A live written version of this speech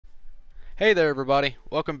Hey there everybody,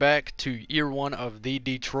 welcome back to year one of the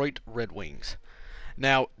Detroit Red Wings.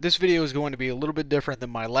 Now, this video is going to be a little bit different than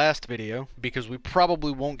my last video because we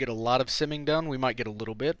probably won't get a lot of simming done, we might get a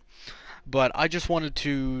little bit. But I just wanted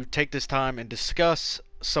to take this time and discuss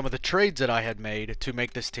some of the trades that I had made to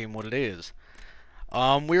make this team what it is.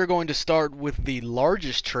 We are going to start with the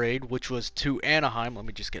largest trade, which was to Anaheim. Let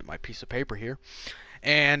me just get my piece of paper here.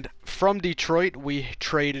 And from Detroit, we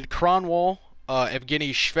traded Kronwall,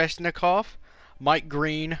 Evgeny Svechnikov, Mike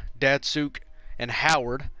Green, Datsuk, and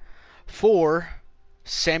Howard for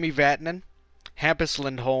Sammy Vatanen, Hampus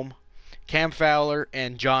Lindholm, Cam Fowler,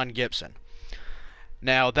 and John Gibson.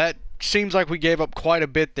 Now, that seems like we gave up quite a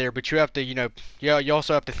bit there, but you have to, you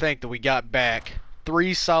also have to think that we got back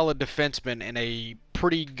three solid defensemen and a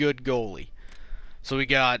pretty good goalie. So we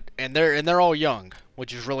got, and they're all young,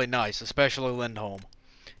 which is really nice, especially Lindholm.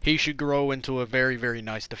 He should grow into a very, very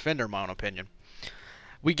nice defender, in my own opinion.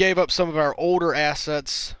 We gave up some of our older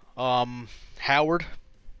assets, Howard,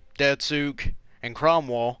 Datsuk, and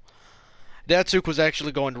Cromwell. Datsuk was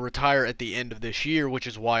actually going to retire at the end of this year, which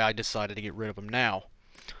is why I decided to get rid of him now.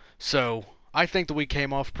 So, I think that we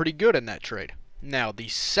came off pretty good in that trade. Now, the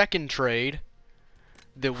second trade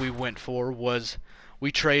that we went for was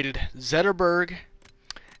we traded Zetterberg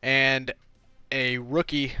and a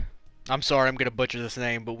rookie. I'm sorry, I'm going to butcher this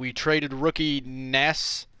name, but we traded rookie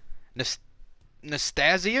Nastasiuk?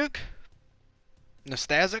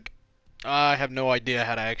 I have no idea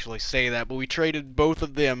how to actually say that, but we traded both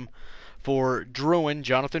of them for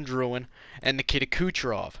Jonathan Drouin, and Nikita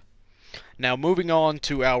Kucherov. Now, moving on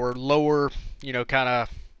to our lower, kind of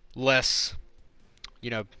less,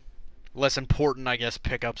 less important, I guess,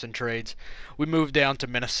 pickups and trades. We moved down to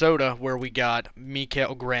Minnesota, where we got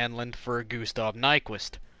Mikael Granlund for Gustav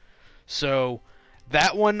Nyquist. So,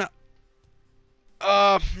 that one,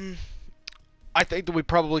 I think that we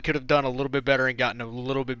probably could have done a little bit better and gotten a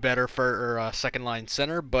little bit better for second line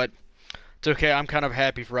center, but it's okay. I'm kind of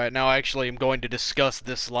happy for right now. Actually, I'm going to discuss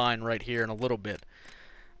this line right here in a little bit.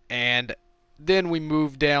 And then we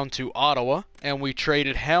moved down to Ottawa, and we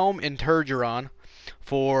traded Helm and Turgeron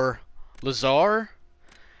for Lazar,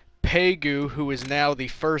 Pegu, who is now the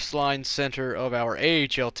first line center of our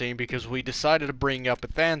AHL team because we decided to bring up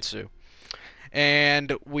Athansu.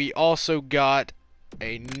 And we also got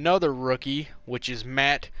another rookie, which is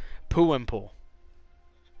Matt Puempel.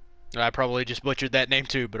 I probably just butchered that name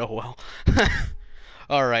too, but oh well.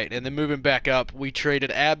 Alright, and then moving back up, we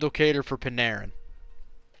traded Abdelkader for Panarin.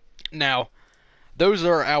 Now, those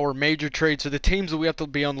are our major trades. So the teams that we have to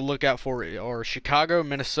be on the lookout for are Chicago,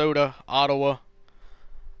 Minnesota, Ottawa,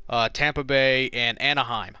 Tampa Bay, and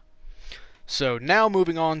Anaheim. So now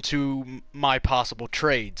moving on to my possible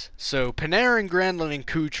trades. So Panarin, Granlund, and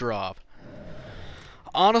Kucherov.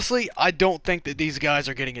 Honestly, I don't think that these guys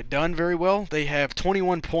are getting it done very well. They have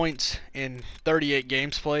 21 points in 38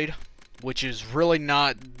 games played, which is really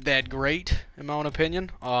not that great, in my own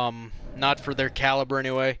opinion. Not for their caliber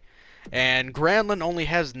anyway. And Granlund only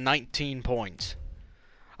has 19 points.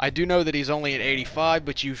 I do know that he's only at 85,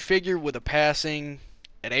 but you figure with a passing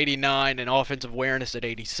at 89 and offensive awareness at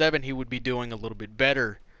 87, he would be doing a little bit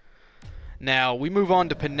better. Now, we move on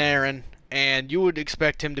to Panarin, and you would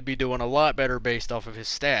expect him to be doing a lot better based off of his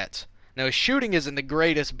stats. Now, his shooting isn't the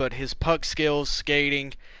greatest, but his puck skills,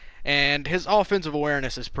 skating, and his offensive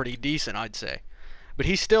awareness is pretty decent, I'd say. But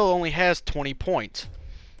he still only has 20 points.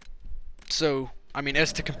 So, I mean,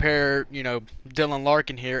 as to compare, Dylan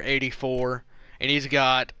Larkin here, 84, and he's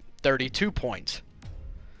got 32 points.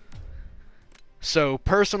 So,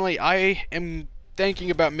 personally, I am thinking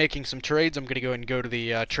about making some trades. I'm going to go ahead and go to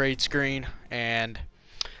the trade screen, and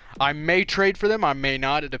I may trade for them, I may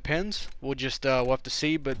not, it depends. We'll have to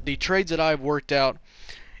see. But the trades that I've worked out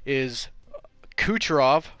is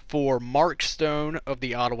Kucherov for Mark Stone of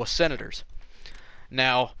the Ottawa Senators.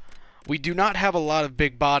 Now, we do not have a lot of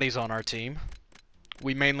big bodies on our team.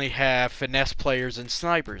 We mainly have finesse players and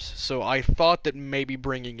snipers. So I thought that maybe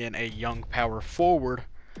bringing in a young power forward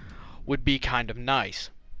would be kind of nice.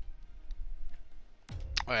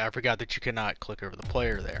 Oh, I forgot that you cannot click over the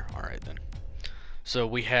player there. Alright then. So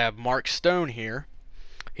we have Mark Stone here.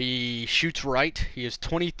 He shoots right. He is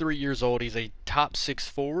 23 years old. He's a top 6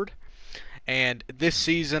 forward. And this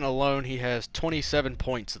season alone, he has 27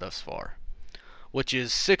 points thus far, which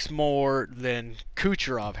is 6 more than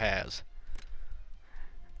Kucherov has.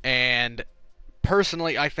 And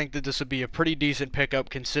personally, I think that this would be a pretty decent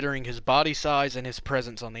pickup considering his body size and his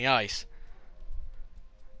presence on the ice.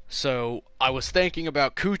 So I was thinking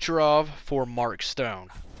about Kucherov for Mark Stone.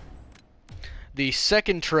 The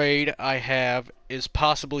second trade I have is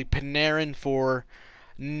possibly Panarin for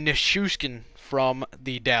Nichushkin from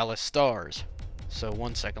the Dallas Stars. So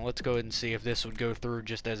 1 second, let's go ahead and see if this would go through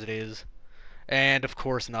just as it is. And of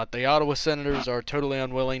course not. The Ottawa Senators are totally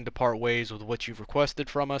unwilling to part ways with what you've requested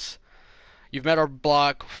from us. You've met our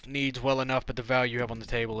block needs well enough, but the value you have on the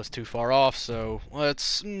table is too far off, so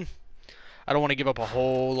let's... I don't want to give up a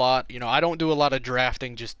whole lot. You know, I don't do a lot of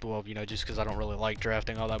drafting, just because I don't really like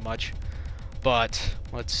drafting all that much. But,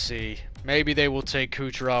 let's see. Maybe they will take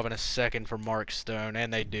Kucherov in a second for Mark Stone,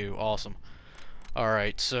 and they do. Awesome.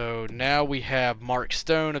 Alright, so now we have Mark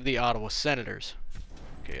Stone of the Ottawa Senators.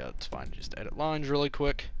 Okay, that's fine. Just edit lines really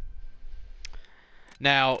quick.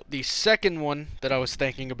 Now, the second one that I was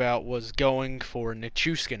thinking about was going for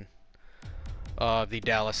Nichushkin of the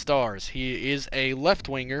Dallas Stars. He is a left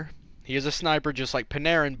winger. He is a sniper just like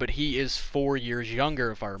Panarin, but he is 4 years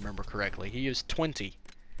younger if I remember correctly. He is 20.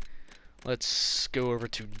 Let's go over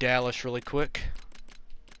to Dallas really quick.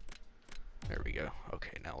 There we go.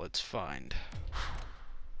 Okay, now let's find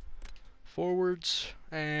forwards,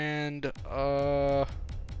 and there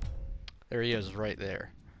he is right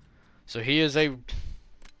there. So he is a...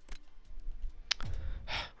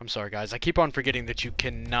 I'm sorry guys, I keep on forgetting that you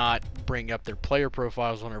cannot bring up their player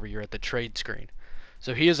profiles whenever you're at the trade screen.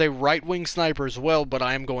 So he is a right wing sniper as well, but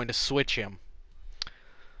I am going to switch him.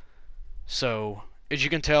 So, as you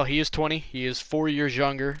can tell, he is 20. He is 4 years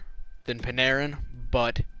younger than Panarin,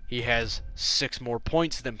 but he has 6 more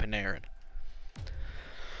points than Panarin.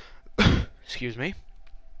 Excuse me.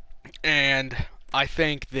 And I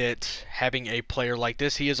think that having a player like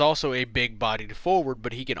this, he is also a big-bodied forward,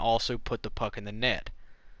 but he can also put the puck in the net.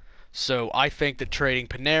 So I think that trading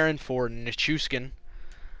Panarin for Nichushkin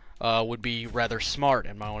would be rather smart,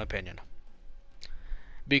 in my own opinion.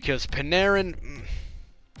 Because Panarin,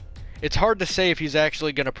 it's hard to say if he's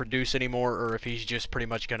actually going to produce anymore or if he's just pretty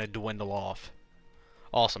much going to dwindle off.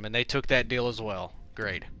 Awesome, and they took that deal as well.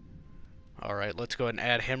 Great. Alright, let's go ahead and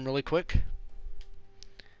add him really quick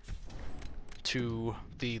to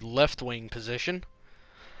the left wing position.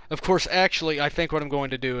 Of course, actually, I think what I'm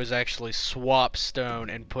going to do is actually swap Stone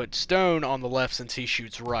and put Stone on the left since he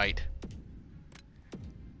shoots right.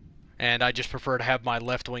 And I just prefer to have my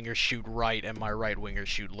left wingers shoot right and my right wingers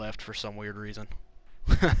shoot left for some weird reason.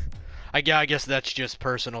 I guess that's just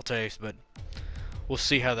personal taste, but we'll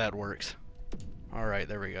see how that works. Alright,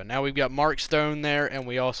 there we go. Now we've got Mark Stone there, and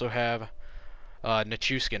we also have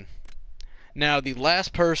Nichushkin. Now, the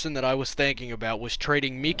last person that I was thinking about was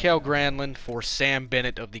trading Mikael Granlund for Sam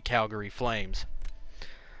Bennett of the Calgary Flames.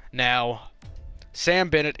 Now, Sam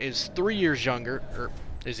Bennett is 3 years younger, or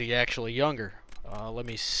is he actually younger? Let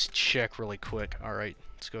me check really quick. Alright,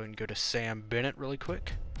 let's go ahead and go to Sam Bennett really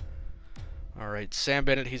quick. Alright, Sam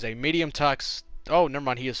Bennett, he's a medium tox... Oh, never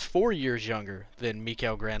mind, he is 4 years younger than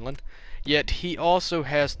Mikael Granlund, yet he also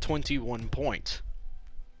has 21 points.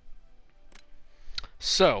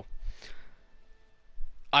 So,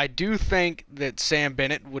 I do think that Sam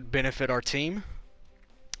Bennett would benefit our team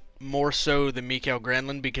more so than Mikael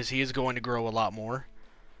Granlund because he is going to grow a lot more.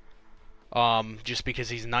 Just because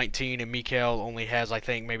he's 19 and Mikael only has, I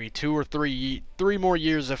think, maybe 2 or 3 more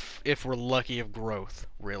years if we're lucky of growth,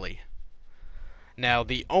 really. Now,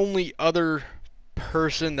 the only other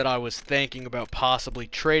person that I was thinking about possibly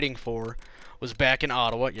trading for was back in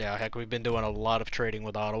Ottawa. Yeah, heck, we've been doing a lot of trading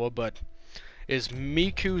with Ottawa, but is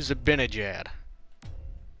Miku Zibanejad.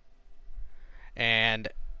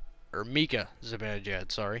 Mika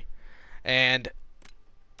Zibanejad, sorry. And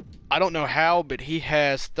I don't know how, but he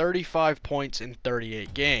has 35 points in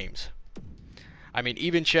 38 games. I mean,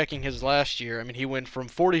 even checking his last year, I mean, he went from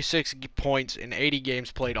 46 points in 80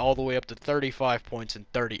 games played all the way up to 35 points in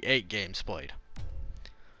 38 games played.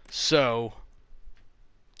 So,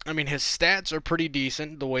 I mean, his stats are pretty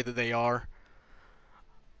decent the way that they are.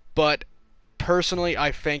 But personally,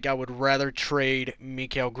 I think I would rather trade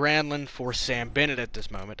Mikael Granlund for Sam Bennett at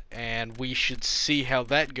this moment, and we should see how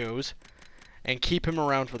that goes and keep him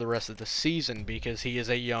around for the rest of the season because he is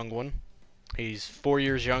a young one. He's 4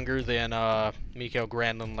 years younger than Mikael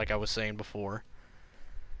Granlund, like I was saying before.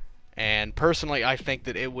 And personally, I think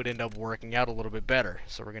that it would end up working out a little bit better.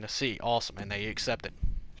 So we're going to see. Awesome, and they accept it.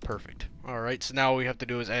 Perfect. Alright, so now all we have to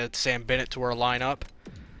do is add Sam Bennett to our lineup.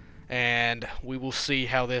 And we will see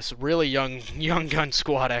how this really young gun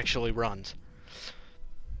squad actually runs.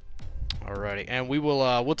 Alrighty, and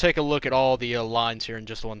we'll take a look at all the lines here in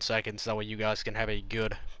just 1 second, so that way you guys can have a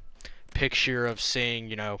good picture of seeing,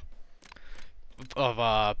 you know,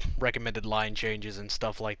 of recommended line changes and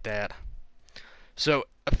stuff like that. So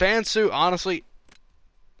Athansu, honestly,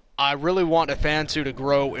 I really want Athansu to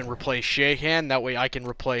grow and replace Sheahan. That way I can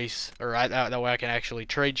replace, or that way I can actually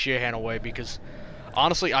trade Sheahan away because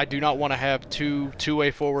Honestly, I do not want to have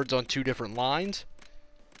two-way forwards on two different lines,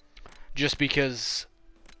 just because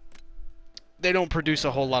they don't produce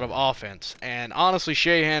a whole lot of offense. And honestly,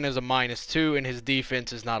 Sheahan is a -2, and his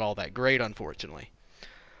defense is not all that great, unfortunately.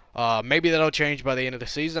 Maybe that'll change by the end of the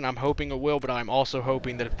season. I'm hoping it will, but I'm also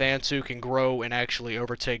hoping that Thansu can grow and actually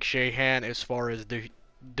overtake Sheahan as far as the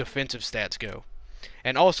defensive stats go,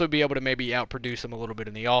 and also be able to maybe outproduce him a little bit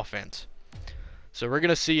in the offense. So we're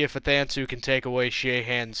gonna see if Thansu can take away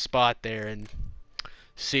Sheahan's spot there, and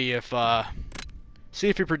see if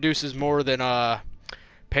he produces more than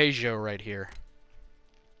Peugeot right here.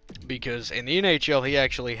 Because in the NHL, he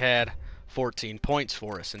actually had 14 points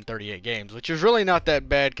for us in 38 games, which is really not that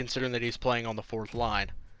bad considering that he's playing on the fourth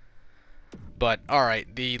line. But,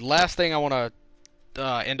 alright, the last thing I want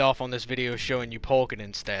to end off on this video is showing you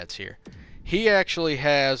Polkinen stats here. He actually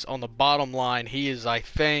has, on the bottom line, he is, I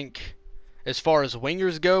think, as far as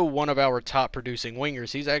wingers go, one of our top producing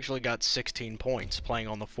wingers. He's actually got 16 points playing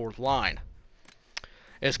on the fourth line,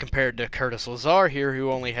 as compared to Curtis Lazar here, who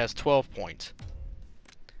only has 12 points.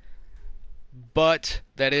 But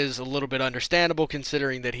that is a little bit understandable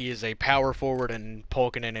considering that he is a power forward and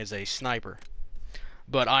Polkinen is a sniper.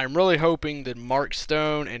 But I'm really hoping that Mark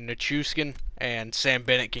Stone and Nichushkin and Sam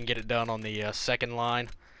Bennett can get it done on the second line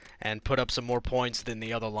and put up some more points than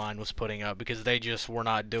the other line was putting up, because they just were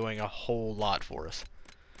not doing a whole lot for us.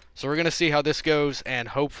 So we're going to see how this goes, and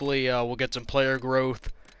hopefully we'll get some player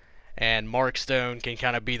growth, and Mark Stone can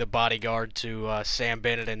kind of be the bodyguard to Sam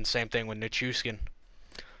Bennett, and same thing with Nichushkin.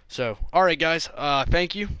 So, alright guys,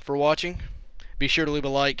 thank you for watching. Be sure to leave a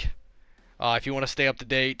like. If you want to stay up to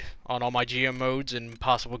date on all my GM modes and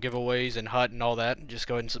possible giveaways and HUT and all that, just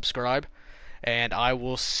go ahead and subscribe. And I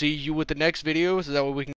will see you with the next video, so that way we can